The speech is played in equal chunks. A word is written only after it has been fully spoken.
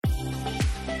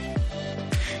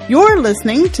You're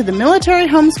listening to the Military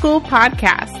Homeschool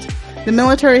Podcast. The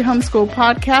Military Homeschool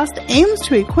Podcast aims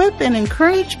to equip and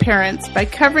encourage parents by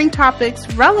covering topics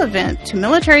relevant to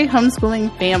military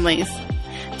homeschooling families.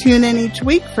 Tune in each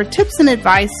week for tips and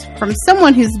advice from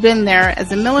someone who's been there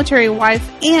as a military wife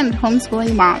and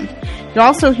homeschooling mom. You'll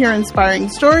also hear inspiring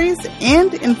stories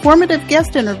and informative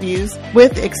guest interviews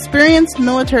with experienced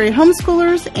military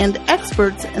homeschoolers and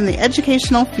experts in the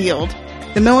educational field.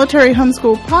 The Military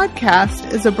Homeschool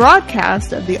Podcast is a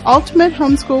broadcast of the Ultimate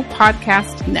Homeschool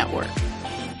Podcast Network.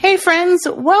 Hey friends,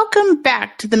 welcome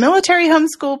back to the Military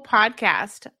Homeschool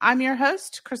Podcast. I'm your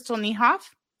host, Crystal Niehoff.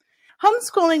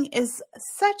 Homeschooling is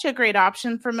such a great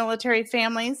option for military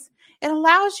families. It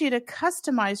allows you to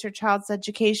customize your child's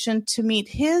education to meet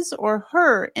his or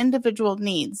her individual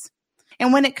needs.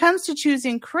 And when it comes to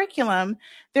choosing curriculum,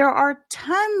 there are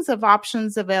tons of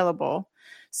options available.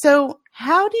 So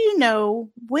how do you know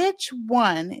which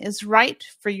one is right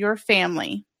for your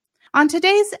family? On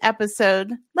today's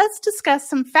episode, let's discuss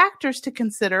some factors to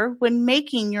consider when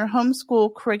making your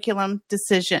homeschool curriculum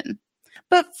decision.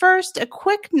 But first, a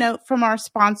quick note from our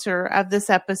sponsor of this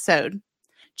episode.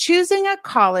 Choosing a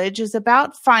college is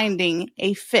about finding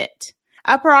a fit.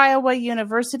 Upper Iowa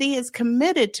University is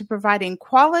committed to providing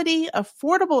quality,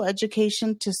 affordable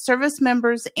education to service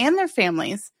members and their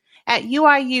families. At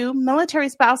UIU, military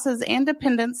spouses and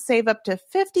dependents save up to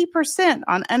 50%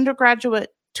 on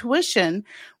undergraduate tuition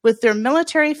with their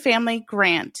military family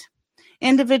grant.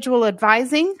 Individual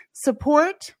advising,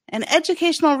 support, and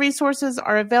educational resources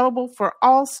are available for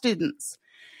all students.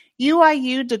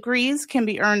 UIU degrees can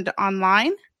be earned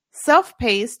online,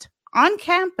 self-paced, on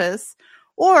campus,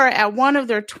 or at one of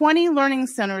their 20 learning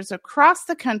centers across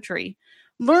the country.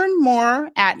 Learn more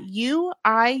at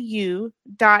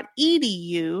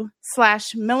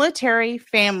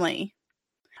uiu.edu/militaryfamily.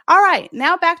 All right,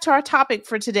 now back to our topic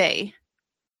for today.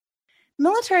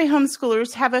 Military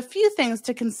homeschoolers have a few things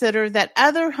to consider that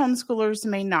other homeschoolers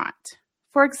may not.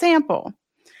 For example,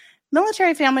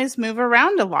 military families move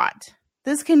around a lot.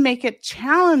 This can make it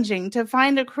challenging to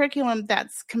find a curriculum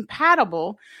that's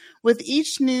compatible with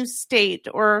each new state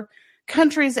or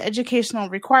country's educational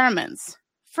requirements.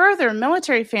 Further,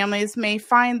 military families may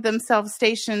find themselves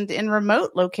stationed in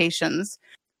remote locations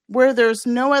where there's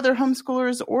no other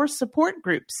homeschoolers or support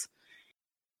groups.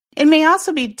 It may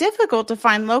also be difficult to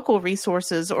find local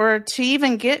resources or to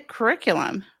even get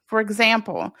curriculum. For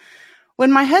example,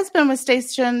 when my husband was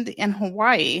stationed in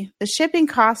Hawaii, the shipping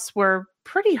costs were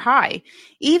pretty high,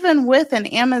 even with an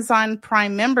Amazon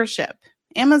Prime membership.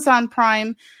 Amazon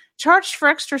Prime charged for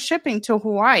extra shipping to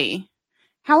Hawaii.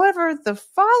 However, the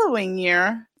following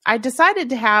year, I decided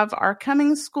to have our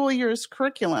coming school year's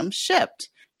curriculum shipped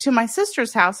to my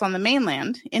sister's house on the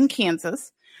mainland in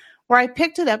Kansas, where I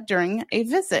picked it up during a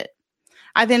visit.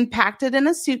 I then packed it in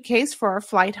a suitcase for our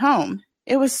flight home.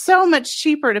 It was so much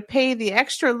cheaper to pay the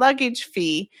extra luggage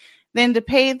fee than to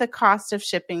pay the cost of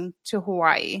shipping to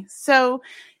Hawaii. So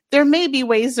there may be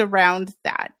ways around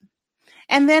that.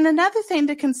 And then another thing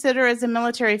to consider as a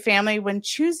military family when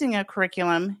choosing a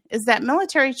curriculum is that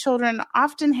military children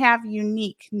often have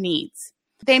unique needs.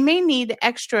 They may need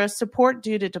extra support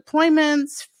due to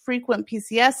deployments, frequent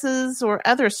PCSs, or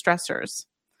other stressors.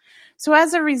 So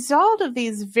as a result of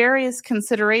these various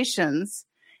considerations,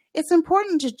 it's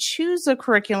important to choose a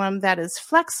curriculum that is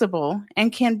flexible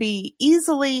and can be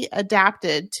easily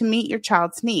adapted to meet your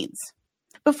child's needs.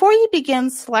 Before you begin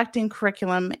selecting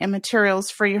curriculum and materials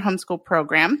for your homeschool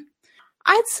program,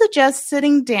 I'd suggest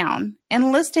sitting down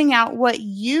and listing out what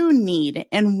you need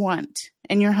and want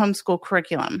in your homeschool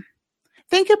curriculum.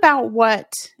 Think about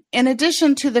what, in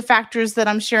addition to the factors that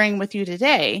I'm sharing with you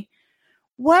today,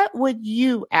 what would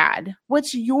you add?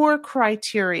 What's your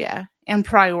criteria and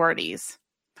priorities?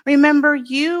 Remember,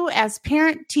 you as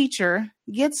parent-teacher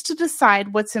gets to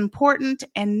decide what's important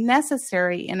and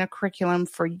necessary in a curriculum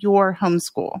for your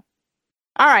homeschool.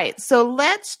 All right, so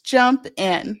let's jump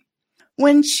in.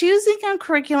 When choosing a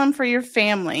curriculum for your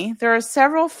family, there are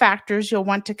several factors you'll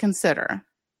want to consider.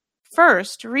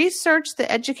 First, research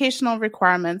the educational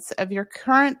requirements of your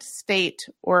current state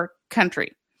or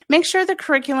country. Make sure the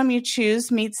curriculum you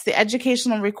choose meets the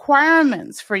educational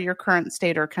requirements for your current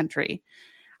state or country.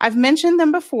 I've mentioned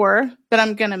them before, but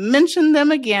I'm going to mention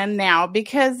them again now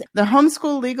because the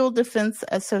Homeschool Legal Defense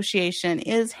Association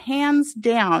is hands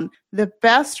down the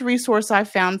best resource I've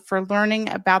found for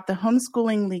learning about the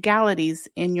homeschooling legalities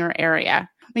in your area.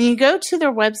 When you go to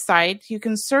their website, you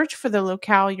can search for the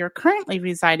locale you're currently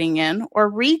residing in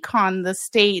or recon the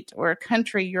state or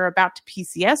country you're about to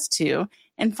PCS to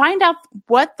and find out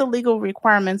what the legal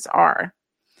requirements are.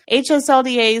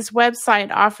 HSLDA's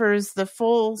website offers the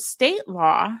full state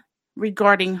law,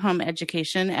 regarding home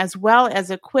education, as well as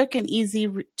a quick and easy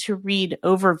to read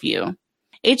overview.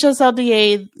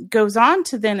 HSLDA goes on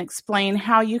to then explain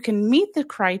how you can meet the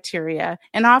criteria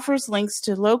and offers links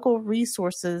to local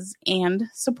resources and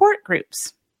support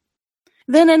groups.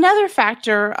 Then another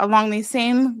factor along these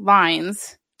same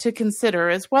lines to consider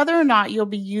is whether or not you'll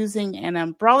be using an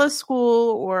umbrella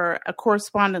school or a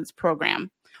correspondence program.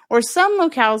 Or some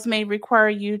locales may require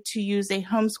you to use a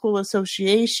homeschool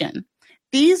association.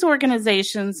 These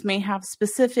organizations may have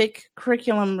specific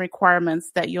curriculum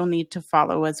requirements that you'll need to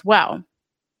follow as well.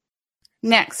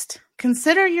 Next,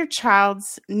 consider your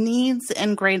child's needs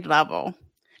and grade level.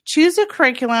 Choose a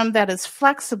curriculum that is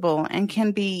flexible and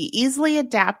can be easily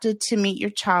adapted to meet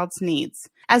your child's needs,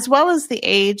 as well as the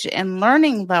age and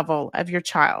learning level of your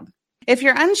child. If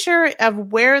you're unsure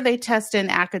of where they test in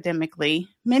academically,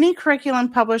 many curriculum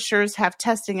publishers have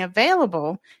testing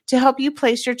available to help you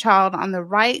place your child on the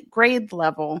right grade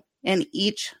level in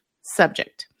each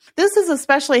subject. This is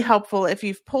especially helpful if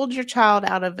you've pulled your child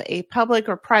out of a public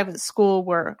or private school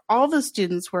where all the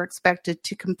students were expected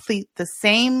to complete the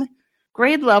same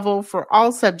grade level for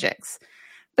all subjects,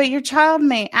 but your child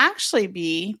may actually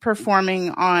be performing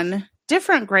on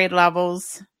different grade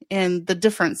levels in the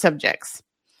different subjects.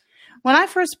 When I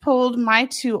first pulled my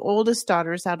two oldest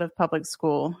daughters out of public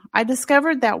school, I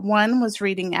discovered that one was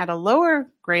reading at a lower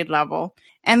grade level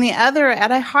and the other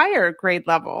at a higher grade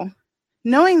level.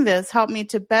 Knowing this helped me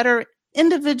to better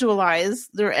individualize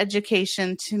their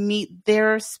education to meet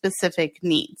their specific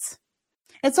needs.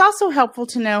 It's also helpful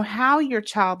to know how your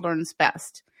child learns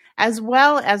best, as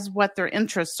well as what their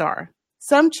interests are.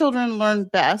 Some children learn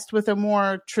best with a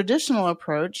more traditional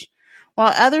approach,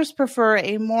 while others prefer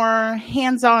a more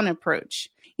hands-on approach.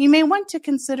 You may want to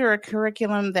consider a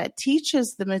curriculum that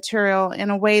teaches the material in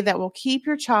a way that will keep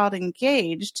your child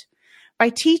engaged by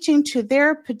teaching to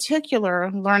their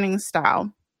particular learning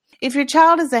style. If your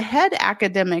child is ahead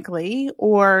academically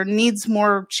or needs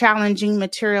more challenging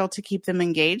material to keep them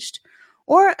engaged,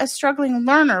 or a struggling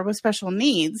learner with special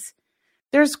needs,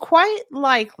 there's quite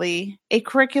likely a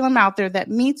curriculum out there that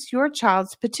meets your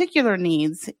child's particular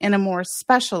needs in a more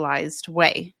specialized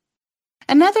way.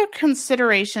 Another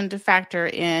consideration to factor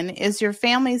in is your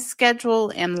family's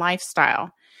schedule and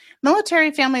lifestyle.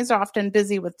 Military families are often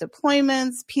busy with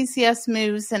deployments, PCS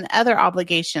moves, and other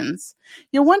obligations.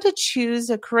 You'll want to choose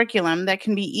a curriculum that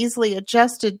can be easily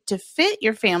adjusted to fit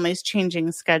your family's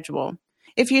changing schedule.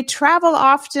 If you travel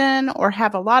often or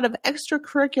have a lot of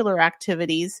extracurricular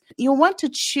activities, you'll want to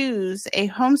choose a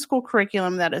homeschool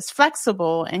curriculum that is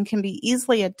flexible and can be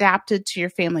easily adapted to your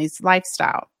family's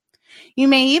lifestyle. You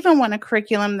may even want a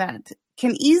curriculum that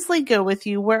can easily go with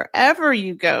you wherever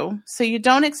you go, so you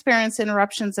don't experience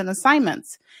interruptions in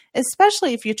assignments,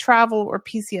 especially if you travel or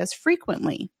PCS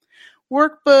frequently.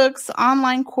 Workbooks,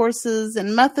 online courses,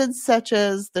 and methods such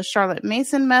as the Charlotte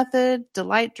Mason method,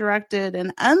 Delight-directed,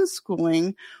 and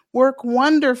unschooling work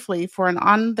wonderfully for an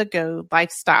on-the-go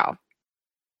lifestyle.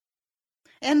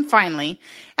 And finally,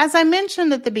 as I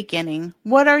mentioned at the beginning,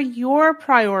 what are your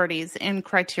priorities and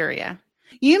criteria?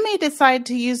 You may decide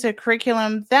to use a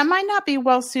curriculum that might not be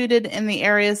well suited in the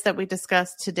areas that we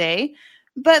discussed today,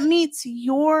 but meets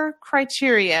your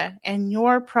criteria and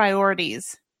your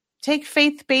priorities. Take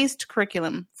faith-based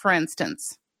curriculum, for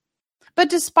instance.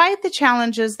 But despite the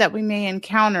challenges that we may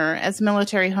encounter as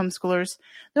military homeschoolers,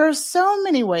 there are so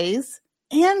many ways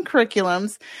and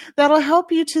curriculums that will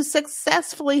help you to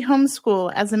successfully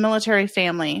homeschool as a military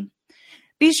family.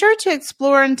 Be sure to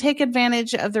explore and take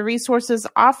advantage of the resources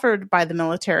offered by the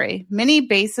military. Many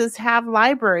bases have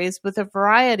libraries with a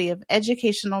variety of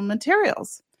educational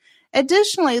materials.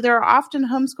 Additionally, there are often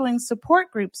homeschooling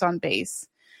support groups on base.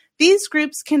 These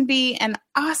groups can be an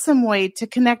awesome way to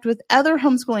connect with other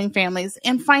homeschooling families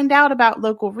and find out about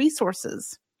local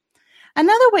resources.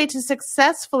 Another way to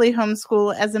successfully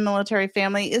homeschool as a military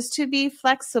family is to be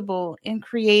flexible and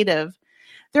creative.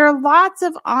 There are lots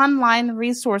of online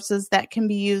resources that can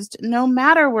be used no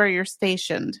matter where you're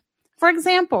stationed. For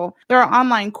example, there are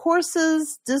online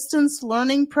courses, distance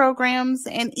learning programs,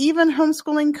 and even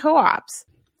homeschooling co-ops.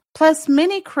 Plus,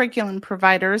 many curriculum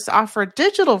providers offer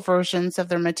digital versions of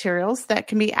their materials that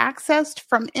can be accessed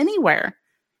from anywhere.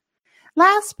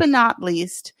 Last but not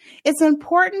least, it's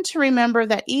important to remember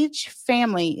that each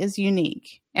family is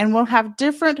unique and will have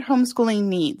different homeschooling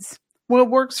needs. What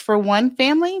works for one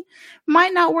family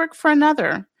might not work for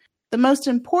another. The most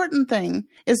important thing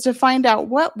is to find out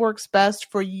what works best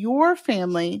for your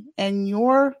family and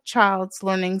your child's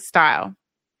learning style.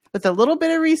 With a little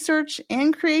bit of research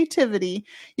and creativity,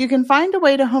 you can find a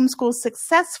way to homeschool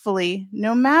successfully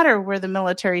no matter where the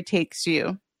military takes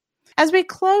you. As we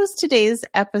close today's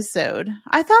episode,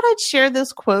 I thought I'd share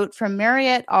this quote from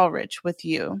Mariette Ulrich with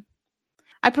you.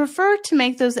 I prefer to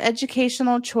make those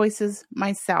educational choices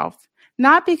myself,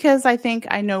 not because I think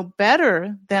I know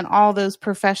better than all those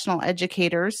professional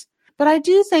educators, but I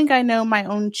do think I know my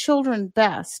own children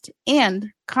best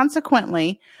and,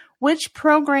 consequently, which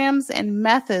programs and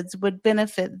methods would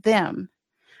benefit them.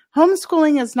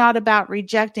 Homeschooling is not about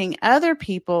rejecting other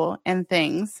people and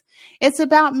things. It's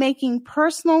about making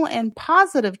personal and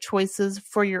positive choices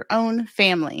for your own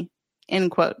family.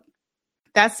 End quote.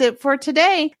 That's it for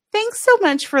today. Thanks so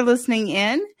much for listening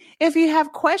in. If you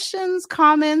have questions,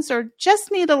 comments, or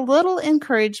just need a little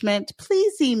encouragement,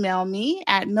 please email me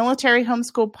at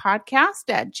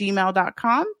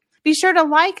militaryhomeschoolpodcast@gmail.com. Be sure to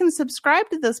like and subscribe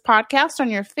to this podcast on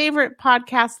your favorite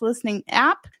podcast listening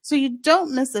app so you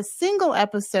don't miss a single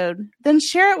episode. Then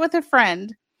share it with a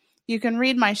friend. You can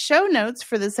read my show notes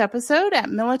for this episode at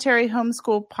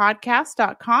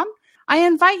militaryhomeschoolpodcast.com. I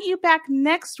invite you back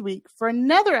next week for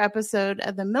another episode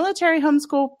of the Military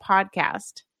Homeschool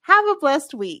Podcast. Have a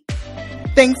blessed week.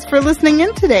 Thanks for listening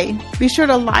in today. Be sure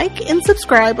to like and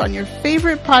subscribe on your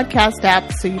favorite podcast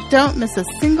app so you don't miss a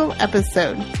single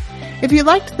episode. If you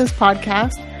liked this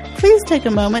podcast, please take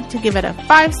a moment to give it a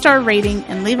 5-star rating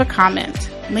and leave a comment.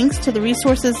 Links to the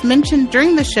resources mentioned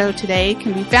during the show today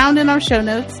can be found in our show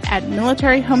notes at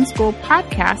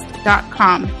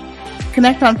militaryhomeschoolpodcast.com.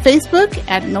 Connect on Facebook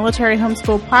at Military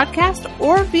Homeschool Podcast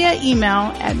or via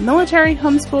email at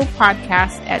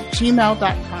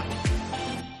militaryhomeschoolpodcast@gmail.com.